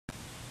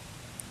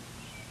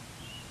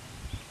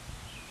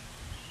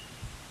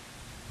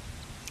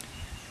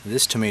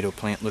This tomato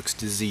plant looks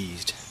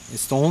diseased.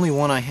 It's the only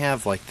one I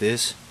have like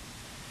this.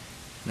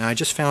 Now I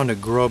just found a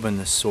grub in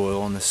the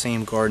soil on the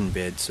same garden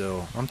bed,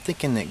 so I'm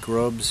thinking that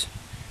grubs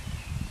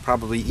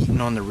probably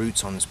eating on the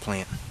roots on this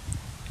plant.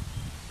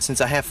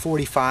 Since I have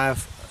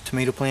 45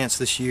 tomato plants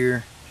this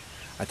year,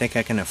 I think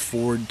I can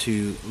afford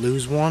to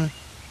lose one,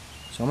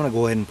 so I'm going to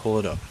go ahead and pull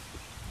it up.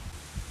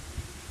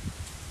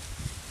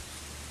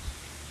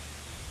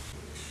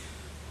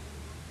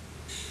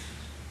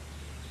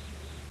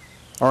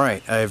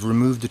 Alright, I've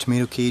removed the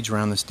tomato cage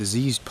around this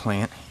diseased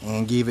plant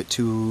and gave it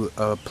to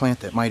a plant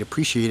that might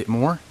appreciate it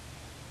more.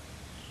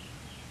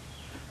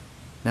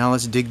 Now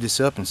let's dig this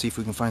up and see if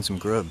we can find some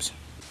grubs.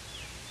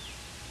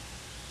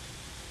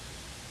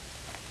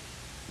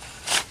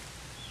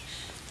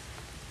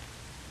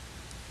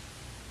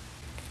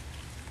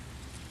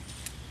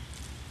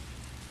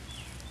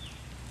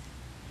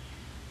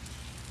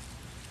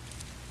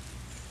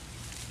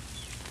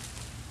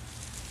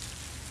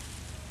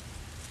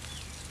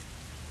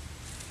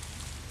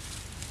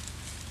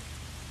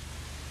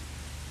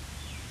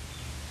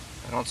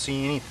 I don't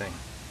see anything.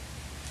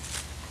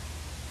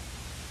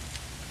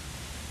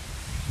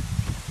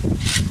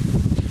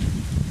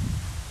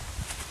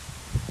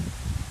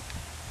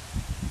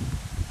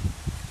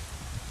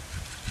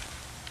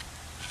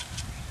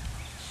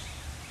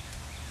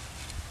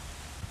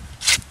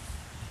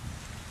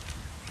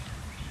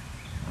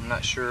 I'm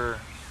not sure.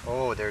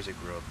 Oh, there's a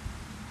grub.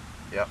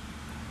 Yep.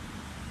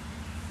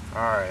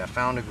 Alright, I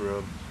found a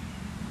grub.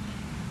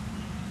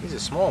 He's a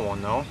small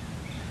one though.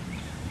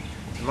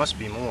 There must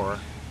be more.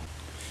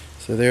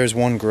 So there's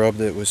one grub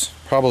that was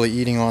probably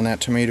eating on that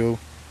tomato.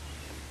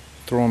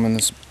 Throw them in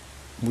this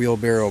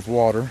wheelbarrow of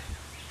water.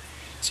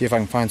 See if I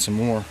can find some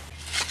more.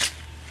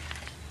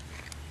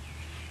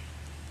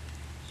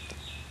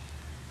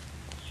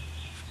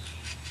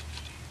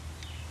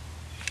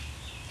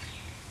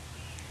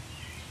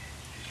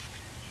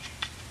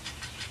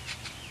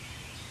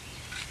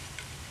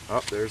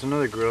 Oh, there's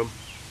another grub.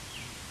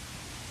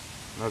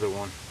 Another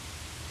one.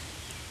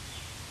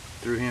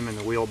 Threw him in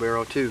the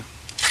wheelbarrow too.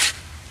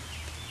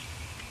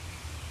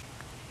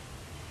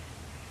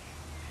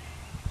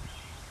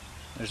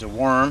 There's a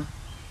worm.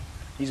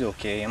 He's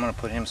okay. I'm gonna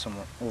put him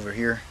somewhere over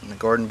here in the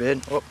garden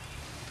bed. Oh,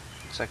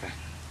 looks like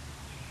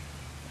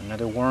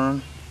another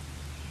worm.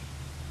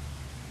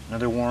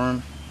 Another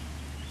worm.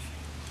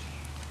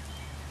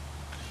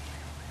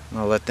 I'm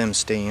gonna let them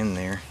stay in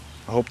there.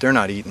 I hope they're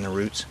not eating the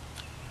roots.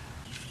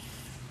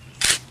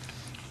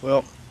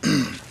 Well,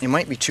 it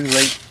might be too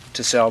late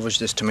to salvage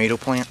this tomato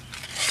plant,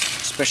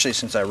 especially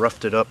since I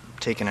roughed it up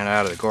taking it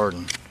out of the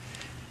garden.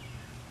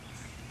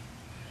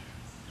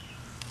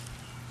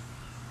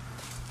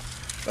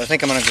 But I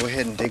think I'm going to go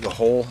ahead and dig a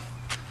hole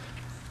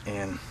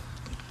and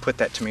put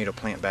that tomato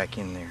plant back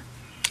in there.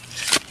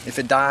 If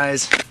it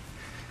dies,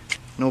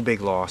 no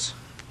big loss.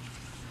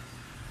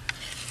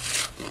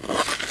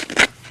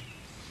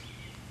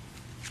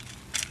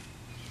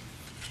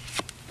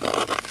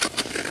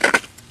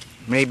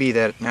 Maybe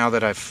that now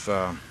that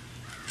I've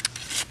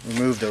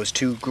removed those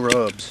two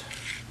grubs,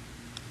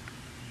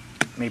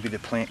 maybe the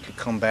plant could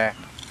come back.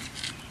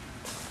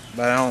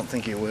 But I don't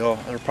think it will.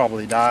 It'll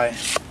probably die.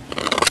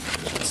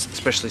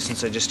 Especially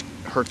since I just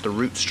hurt the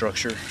root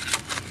structure.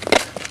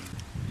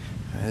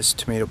 This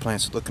tomato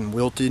plant's looking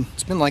wilted.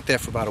 It's been like that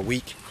for about a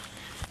week.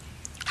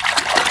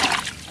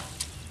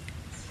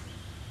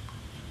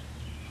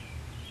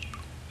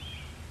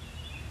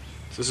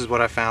 So this is what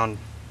I found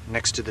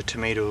next to the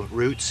tomato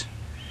roots.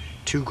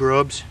 2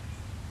 grubs.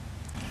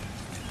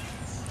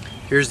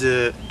 Here's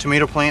the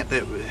tomato plant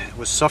that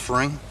was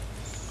suffering.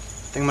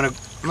 I think I'm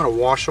gonna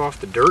wash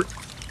off the dirt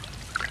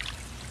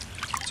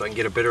so I can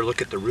get a better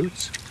look at the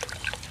roots.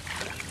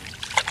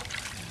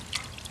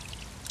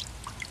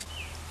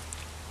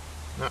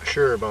 Not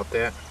sure about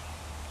that.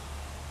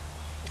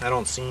 I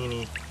don't see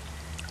any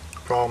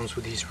problems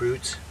with these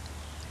roots.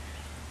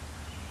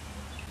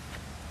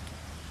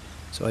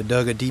 So I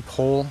dug a deep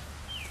hole.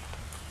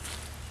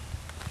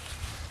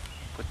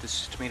 Put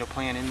this tomato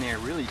plant in there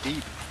really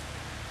deep.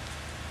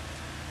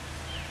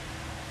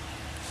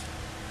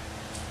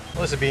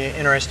 Well, this would be an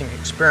interesting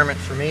experiment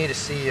for me to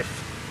see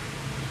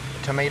if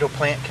a tomato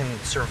plant can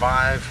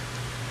survive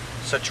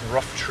such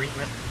rough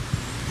treatment.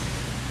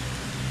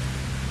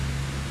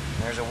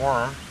 There's a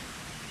worm.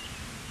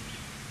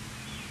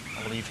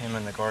 I'll leave him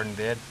in the garden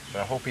bed, but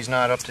I hope he's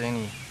not up to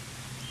any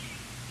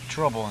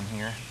trouble in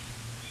here.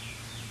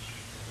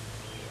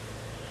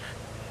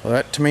 Well,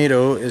 that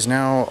tomato is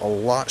now a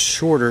lot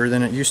shorter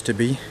than it used to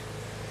be.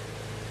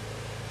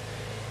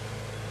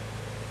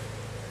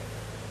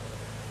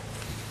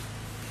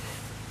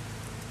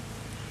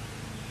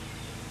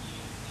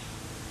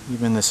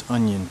 Even this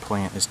onion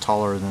plant is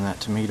taller than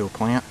that tomato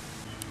plant.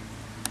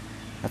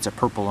 That's a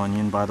purple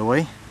onion, by the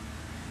way.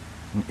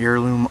 An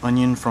heirloom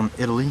onion from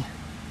Italy.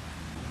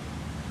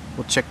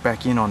 We'll check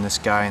back in on this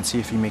guy and see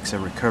if he makes a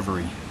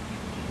recovery.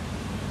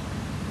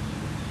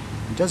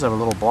 He does have a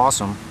little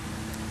blossom.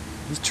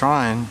 He's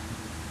trying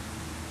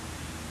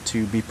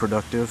to be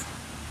productive,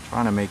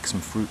 trying to make some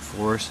fruit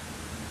for us.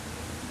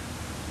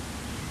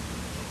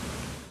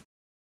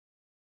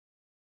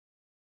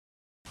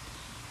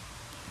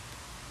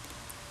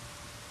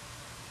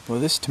 Well,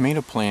 this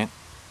tomato plant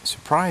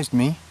surprised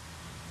me.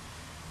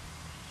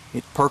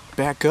 It perked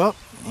back up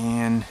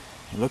and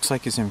it looks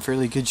like it's in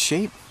fairly good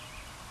shape.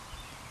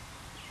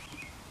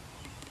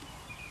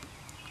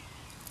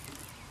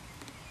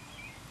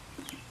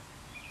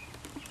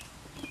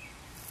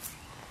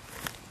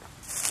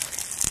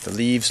 The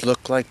leaves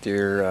look like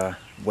they're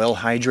well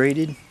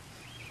hydrated.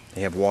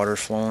 They have water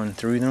flowing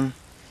through them.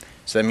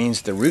 So that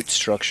means the root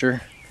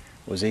structure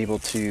was able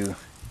to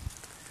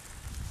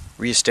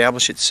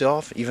reestablish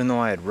itself even though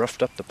I had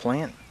roughed up the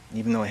plant,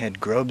 even though it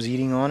had grubs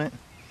eating on it.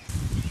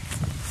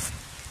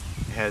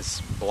 It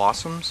has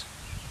blossoms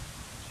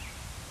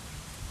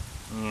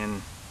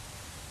and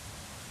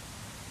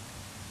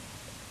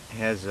it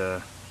has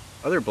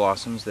other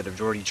blossoms that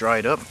have already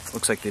dried up.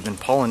 Looks like they've been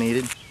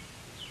pollinated.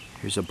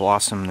 Here's a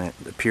blossom that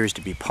appears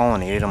to be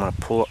pollinated. I'm going to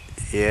pull up.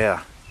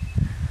 Yeah,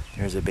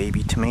 there's a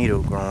baby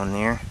tomato growing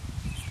there.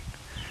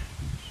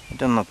 It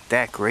doesn't look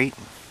that great.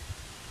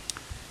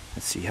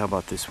 Let's see, how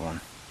about this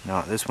one?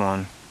 No, this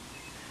one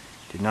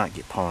did not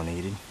get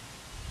pollinated.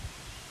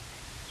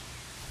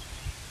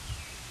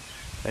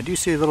 I do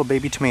see a little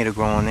baby tomato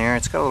growing there.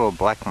 It's got a little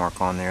black mark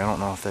on there. I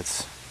don't know if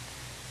that's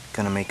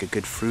going to make a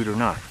good fruit or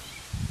not.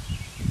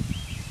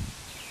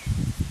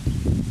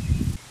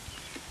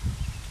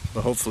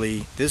 But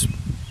hopefully this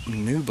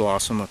new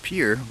blossom up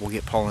here will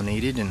get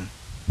pollinated and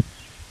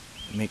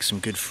make some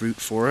good fruit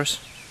for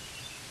us.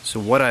 So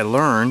what I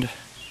learned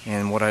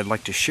and what I'd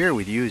like to share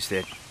with you is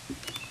that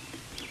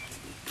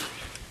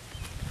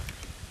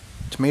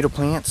tomato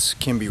plants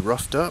can be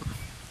roughed up.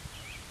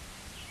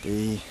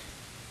 They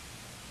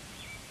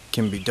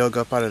can be dug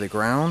up out of the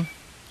ground,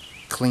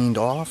 cleaned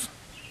off,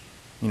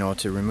 you know,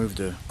 to remove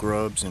the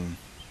grubs, and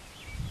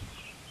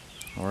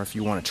or if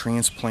you want to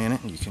transplant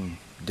it, you can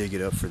dig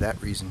it up for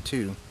that reason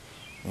too,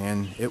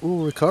 and it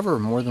will recover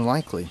more than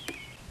likely.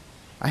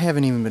 I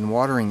haven't even been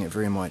watering it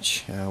very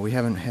much. We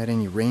haven't had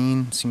any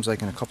rain, seems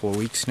like in a couple of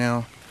weeks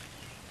now.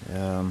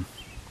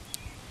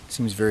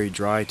 Seems very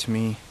dry to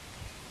me.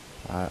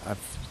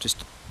 I've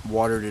just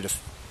watered it a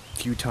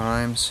few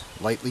times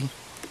lightly,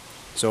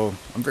 so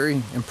I'm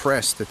very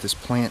impressed that this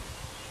plant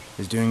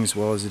is doing as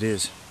well as it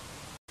is.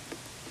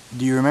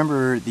 Do you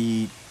remember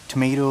the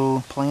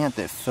tomato plant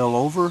that fell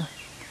over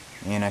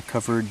and I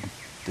covered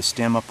the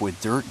stem up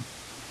with dirt?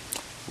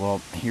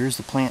 Well, here's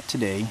the plant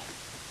today,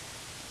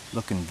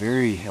 looking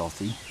very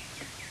healthy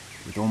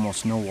with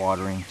almost no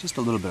watering, just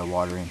a little bit of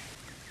watering.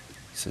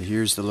 So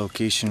here's the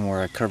location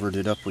where I covered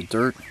it up with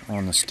dirt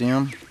on the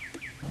stem.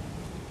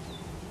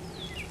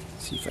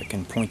 Let's see if I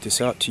can point this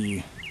out to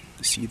you.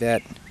 You see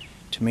that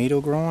tomato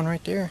growing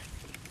right there?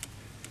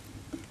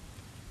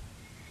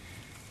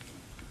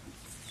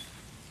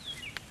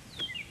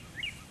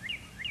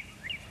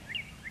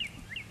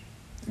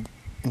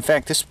 In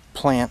fact, this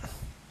plant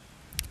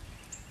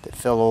that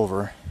fell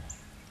over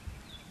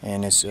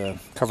and is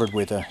covered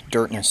with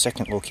dirt in a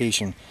second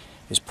location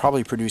is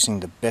probably producing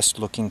the best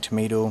looking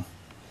tomato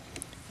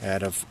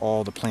out of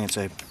all the plants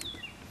I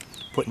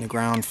put in the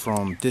ground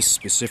from this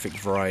specific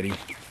variety.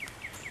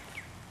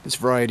 This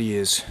variety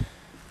is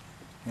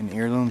an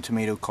heirloom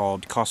tomato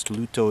called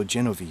Costoluto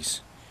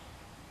Genovese.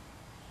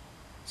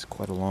 It's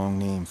quite a long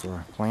name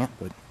for a plant,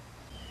 but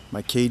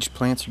my caged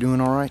plants are doing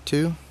alright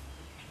too.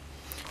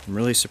 I'm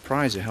really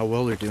surprised at how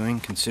well they're doing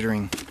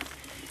considering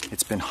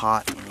it's been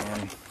hot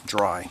and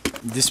dry.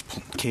 This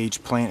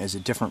caged plant is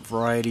a different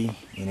variety,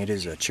 and it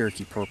is a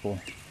Cherokee Purple,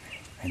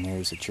 and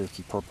there's a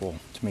Cherokee Purple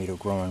tomato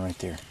growing right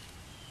there.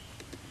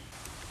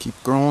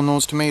 Keep growing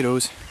those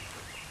tomatoes.